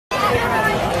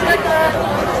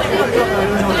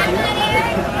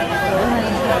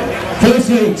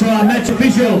to our match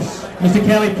officials, Mr.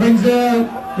 Kelly Prinzer,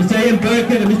 Mr. Ian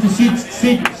Burkett and Mr.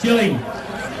 Sid Schilling.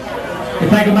 If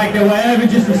they can make their way over,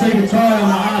 just receive a try on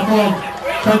behalf of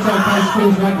Sunshine Coast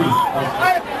Schools Rugby.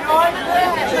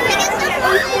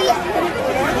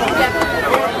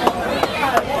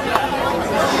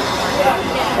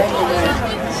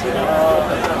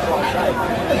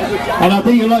 And I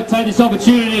think I'd like to take this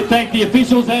opportunity to thank the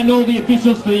officials and all the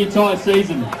officials for the entire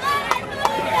season.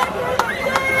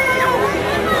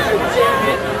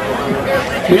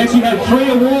 We actually had 3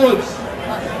 awards.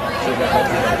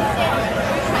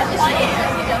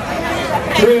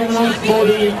 3 awards for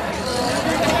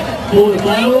the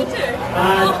final.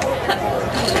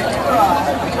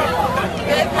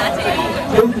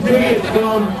 Two certificates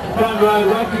from Front Row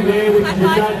Rugby there, which is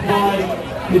judged by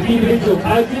the individual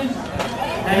coaches.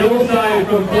 And also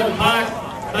from Port Park,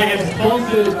 they have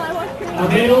sponsored a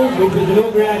medal which was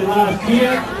inaugurated last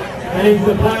year, and he's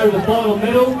the player of the final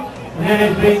medal, and that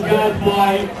has been judged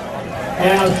by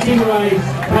our Stingrays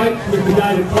coach, Mr.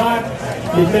 David Clark,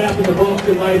 who sat up in the box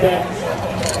and made that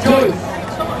choice.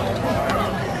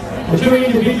 The 3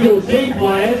 individual team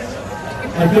players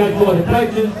are judged by the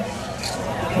coaches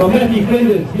from Matthew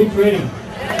Flinders, Mitch Redding.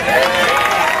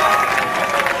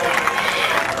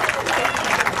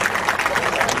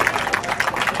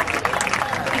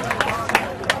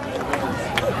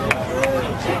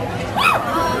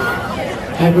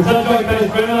 And for Sunshine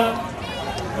Coast Grammar,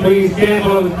 please stand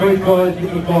by with 3 guys in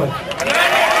your fight.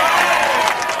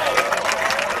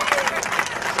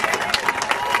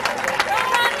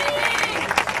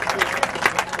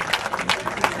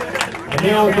 And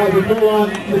now I'd like to call on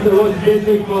Mr. Roger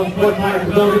Jessup from Port Park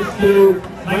Developments to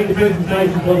make the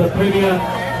presentation for the Premier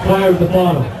Player of the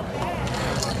Final.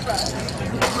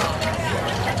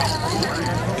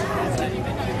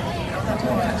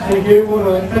 Thank you. What a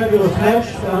fabulous match.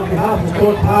 On behalf of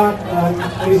Port Park,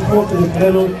 we sponsored this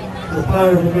medal for the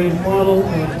player of the grand final,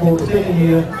 and for the second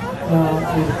year is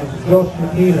Josh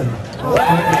McKinnon.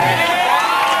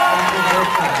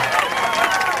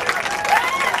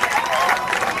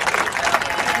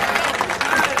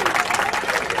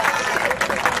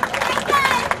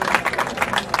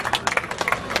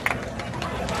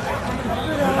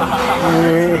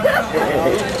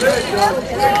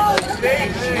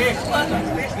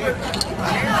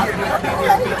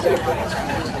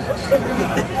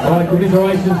 Alright,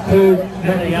 congratulations to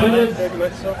Matthew Flinders.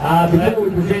 Before we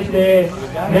present their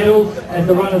medals as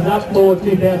the runners-up for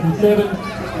 2007,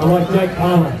 I'd like Jake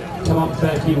Palmer to come up and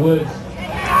say a few words.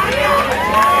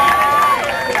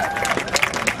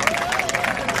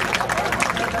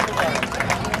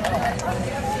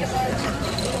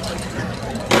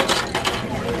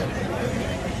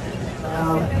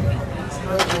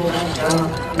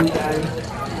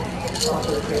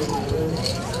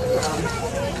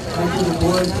 Thank you to the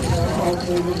board, all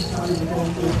tables,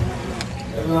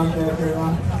 everyone there,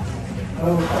 everyone.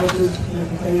 All the coaches,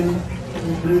 Mr. Tatum,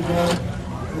 Mr. Bridgeau,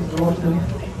 Mr. Watson,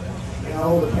 and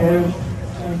all the parents,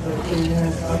 thanks for putting your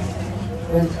hands up,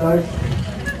 thanks coach,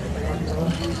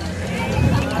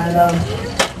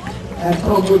 and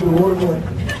Tom Wood, the water boy.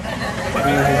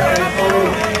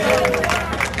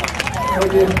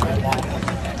 Thank you.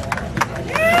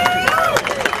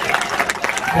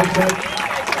 Thanks, mate.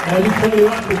 Now just tell you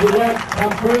what, the good work,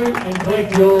 come through and collect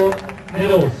your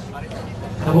medals.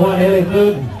 Number 1, Ellie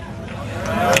Burton.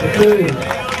 Number 2,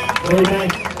 Roy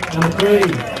Banks. Number 3,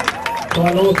 Ty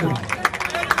Lawson.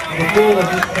 Number 4,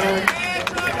 Nick Barrett.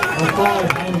 Number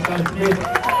 5, Hamish Smith.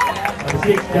 Number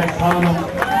 6, Jack Palmer.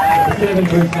 Number 7,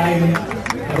 Bruce Hagan.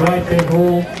 Number 8, Ben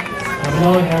Hall. Number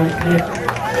 9, Aaron Smith.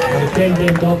 Number 10,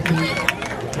 Ben Dobson.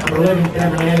 Number 11,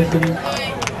 Cameron Anderson.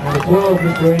 Number 12,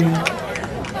 Nick Green.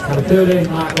 Number 13,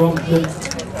 Mark Robinson.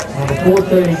 Number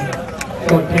 14,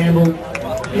 Scott Campbell.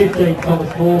 15,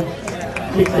 Thomas Forbes.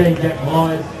 16, Jack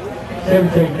Myers.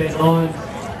 17, Ben Lyons.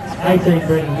 18,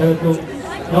 Brendan Merkel.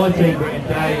 19, Brandon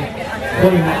Day.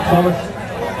 20, Matt Thomas.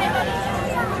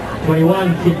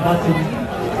 21, Kim Hudson.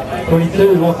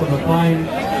 22, Lachlan McLean.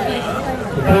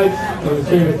 The coach will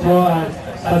receive a tie,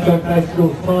 Sunshine Coast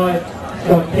Schools tie,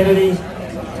 Scott Kennedy.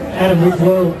 Adam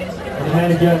Ridgewell. And the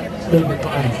manager, Steve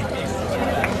McLean.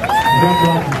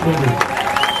 Congratulations, Cindy.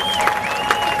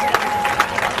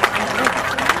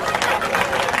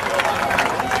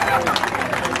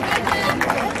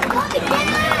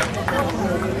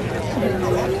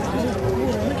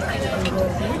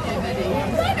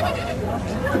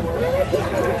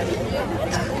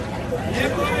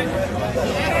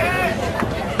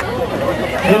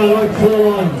 Now I'd like to call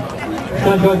on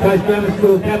Sunshine Coast Grammar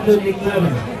School Captain Nick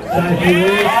Levin. Say a few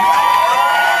words.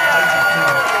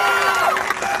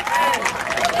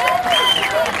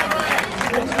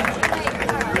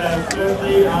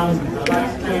 Firstly, I'd like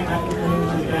to thank Matthew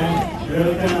Flinders for the game. You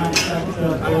really came out and stuck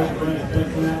yourself boys and weren't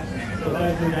expecting that. So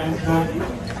thanks for the game tonight.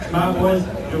 Smart boys,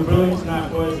 you were brilliant tonight,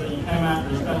 boys. That you came out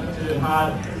and you stuck to it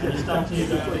hard, and you stuck to your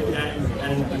game,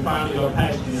 and you finally got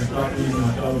patient and stopped using my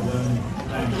shoulders learning.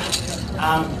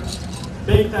 Thanks.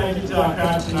 Big thank you to our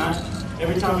crowd tonight.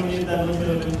 Every time we needed that little bit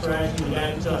of inspiration, you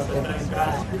gave it to us, so thanks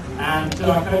guys. And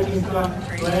to our coaching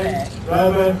staff, Glenn,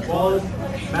 Robert, Wallace,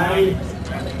 Matty,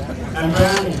 and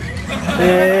Brownie.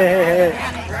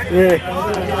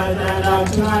 And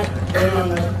tonight,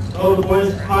 everyone, all the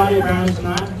boys, party at Brownie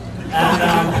tonight.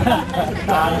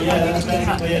 And yeah, that's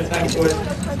basically it. Thanks, boys.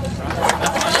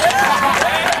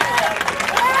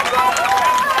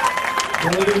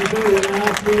 What we're going to do, we're going to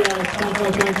ask the staff of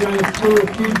the school of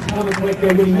kids to come and collect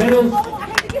their winning medals.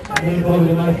 And then probably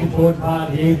the most important part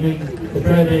of the evening, to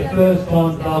throw their first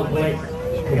on-goal flex,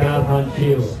 the Guard Hunt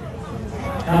Shield.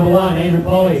 Number 1, Andrew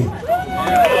Polly.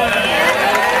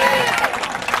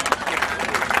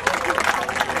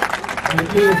 Number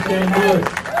 2, Stan Lewis.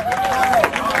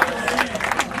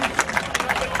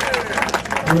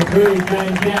 Number 3,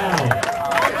 James Gow.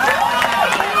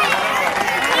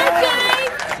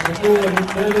 Number 4, Nick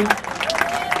Turner.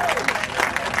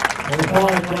 Number 5,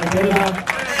 Blake Editor.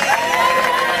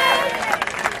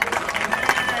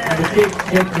 Number 6,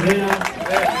 Jeff Savina.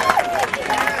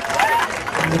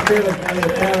 Number 7,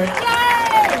 Elliot Barrett.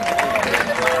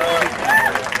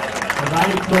 Number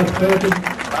 8, Josh Perkins.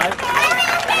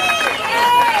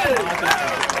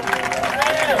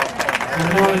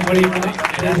 Number 9, William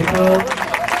Cole.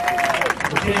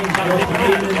 Number 10, Josh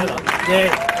Stevens.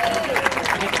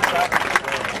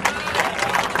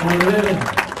 Number 11,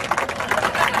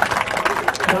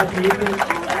 Darcy Eaton.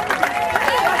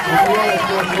 Number 12,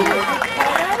 Josh Wood.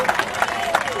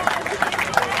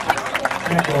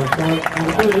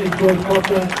 Number 13, George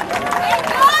Foster.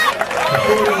 Number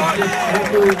 14, Chris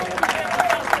Matthews.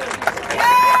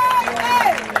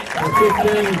 Number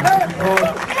 15,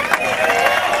 Ross.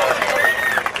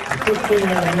 Number 16,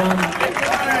 Adam Young.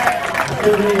 Number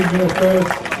 17, Neil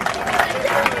First.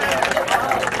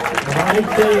 Number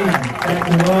 18,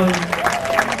 Jackson Ryan.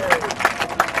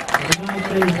 Number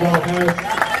 19, Walt Harris.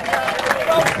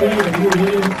 Number 20, Hugh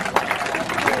Williams.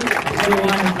 Number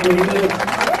 21, Louis Phillips.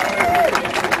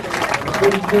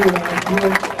 42, Alex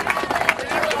York.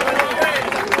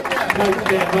 Coach,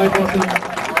 Dan Robotham.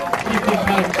 Assistant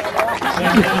coach,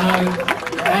 Dan Cano.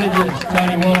 Managers,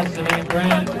 Tony Wallace and Ian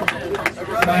Brown.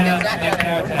 Trainer, Dan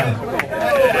Carroll.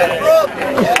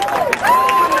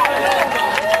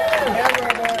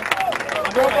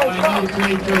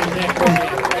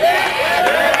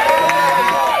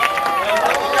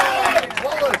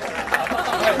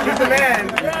 Who's the man?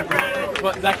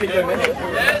 What, Zach can go minute?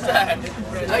 Yeah, Zach.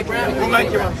 Hey, Brown. We'll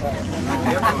make you one.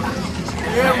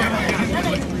 You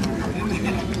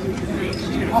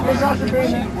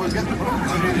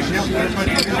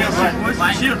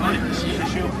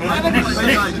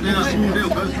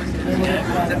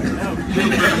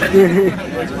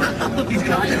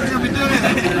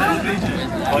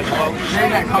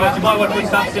might want to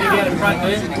start sitting down in front,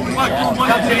 please.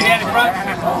 Start sitting down in front.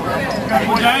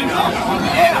 James?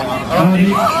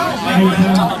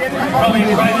 Probably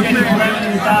around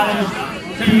the start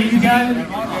 2 years ago.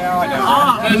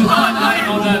 First time playing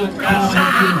on the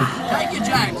Take it,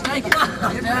 James, take it.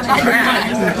 Hold it up, hold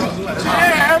on.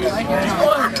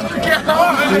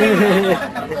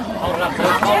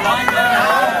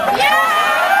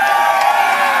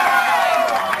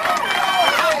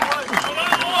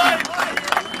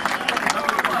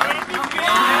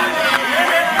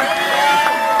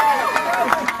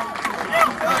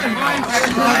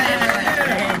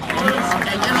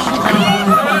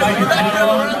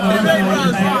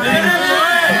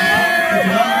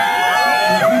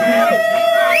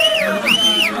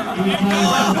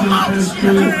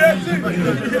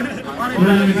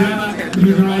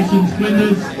 Congratulations,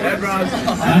 Flinders. I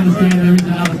understand there is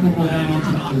another football game on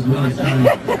tonight as well.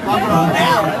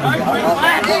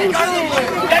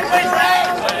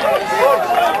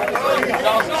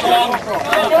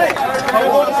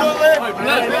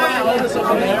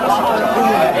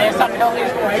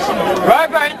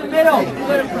 Right in the middle.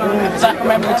 Does that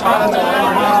remember the time?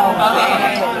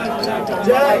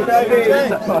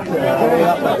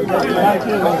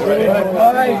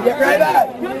 Get right back.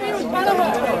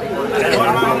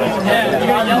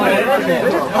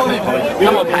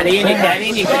 Come on, Paddy, in your head.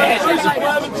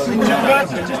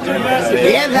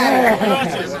 Yeah, that.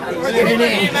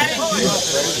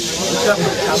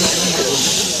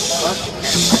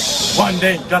 One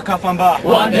day, Dakafamba.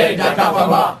 One day,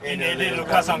 Dakafamba. In a little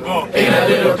Kasango. In a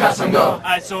little Kasango.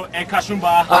 I saw a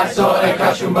Kashumba. I saw a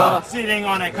Kashumba. Sitting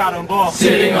on a Karumbo.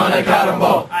 Sitting on a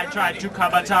Karumbo. I tried to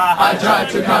Kabata. I tried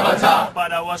to Kabata.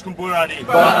 But I was Kumburadi.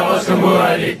 But I was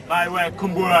Kumburadi. My way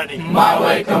Kumburadi. My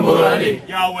way Kumburadi.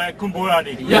 Yahweh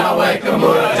Kumburadi. Yahweh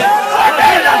Kumburadi. One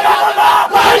day, Dakafamba.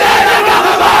 One day,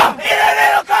 Dakafamba. In a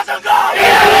little Kasango. In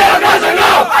a little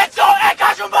Kasango. I saw a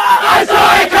Kashumba. I saw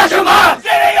a Kashumba.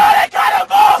 Sitting on a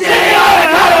Karumbo. Sitting on a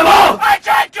Karumbo. I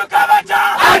tried to Kabata.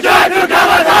 I tried to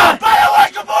Kabata. But I was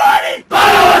Kumburadi. But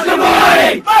I was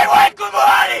Kumburadi. My way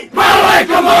Kumburadi. My way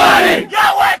Kumburadi.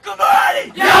 Yahweh Kumburadi.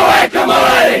 Yahweh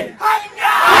Kumburadi.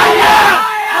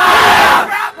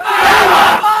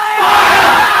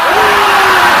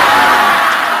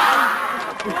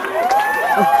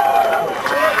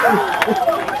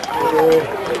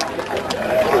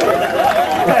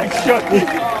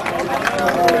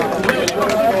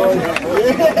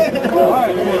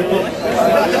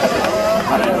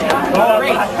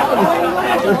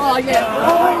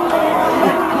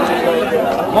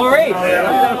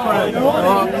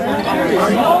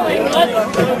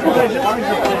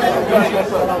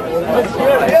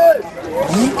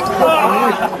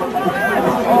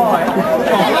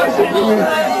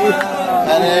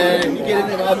 And then you get in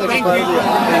there, I'll take a photo.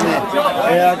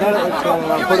 Yeah, I got it.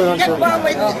 I'll put it on. Get one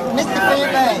with Mr.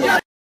 Fairbanks.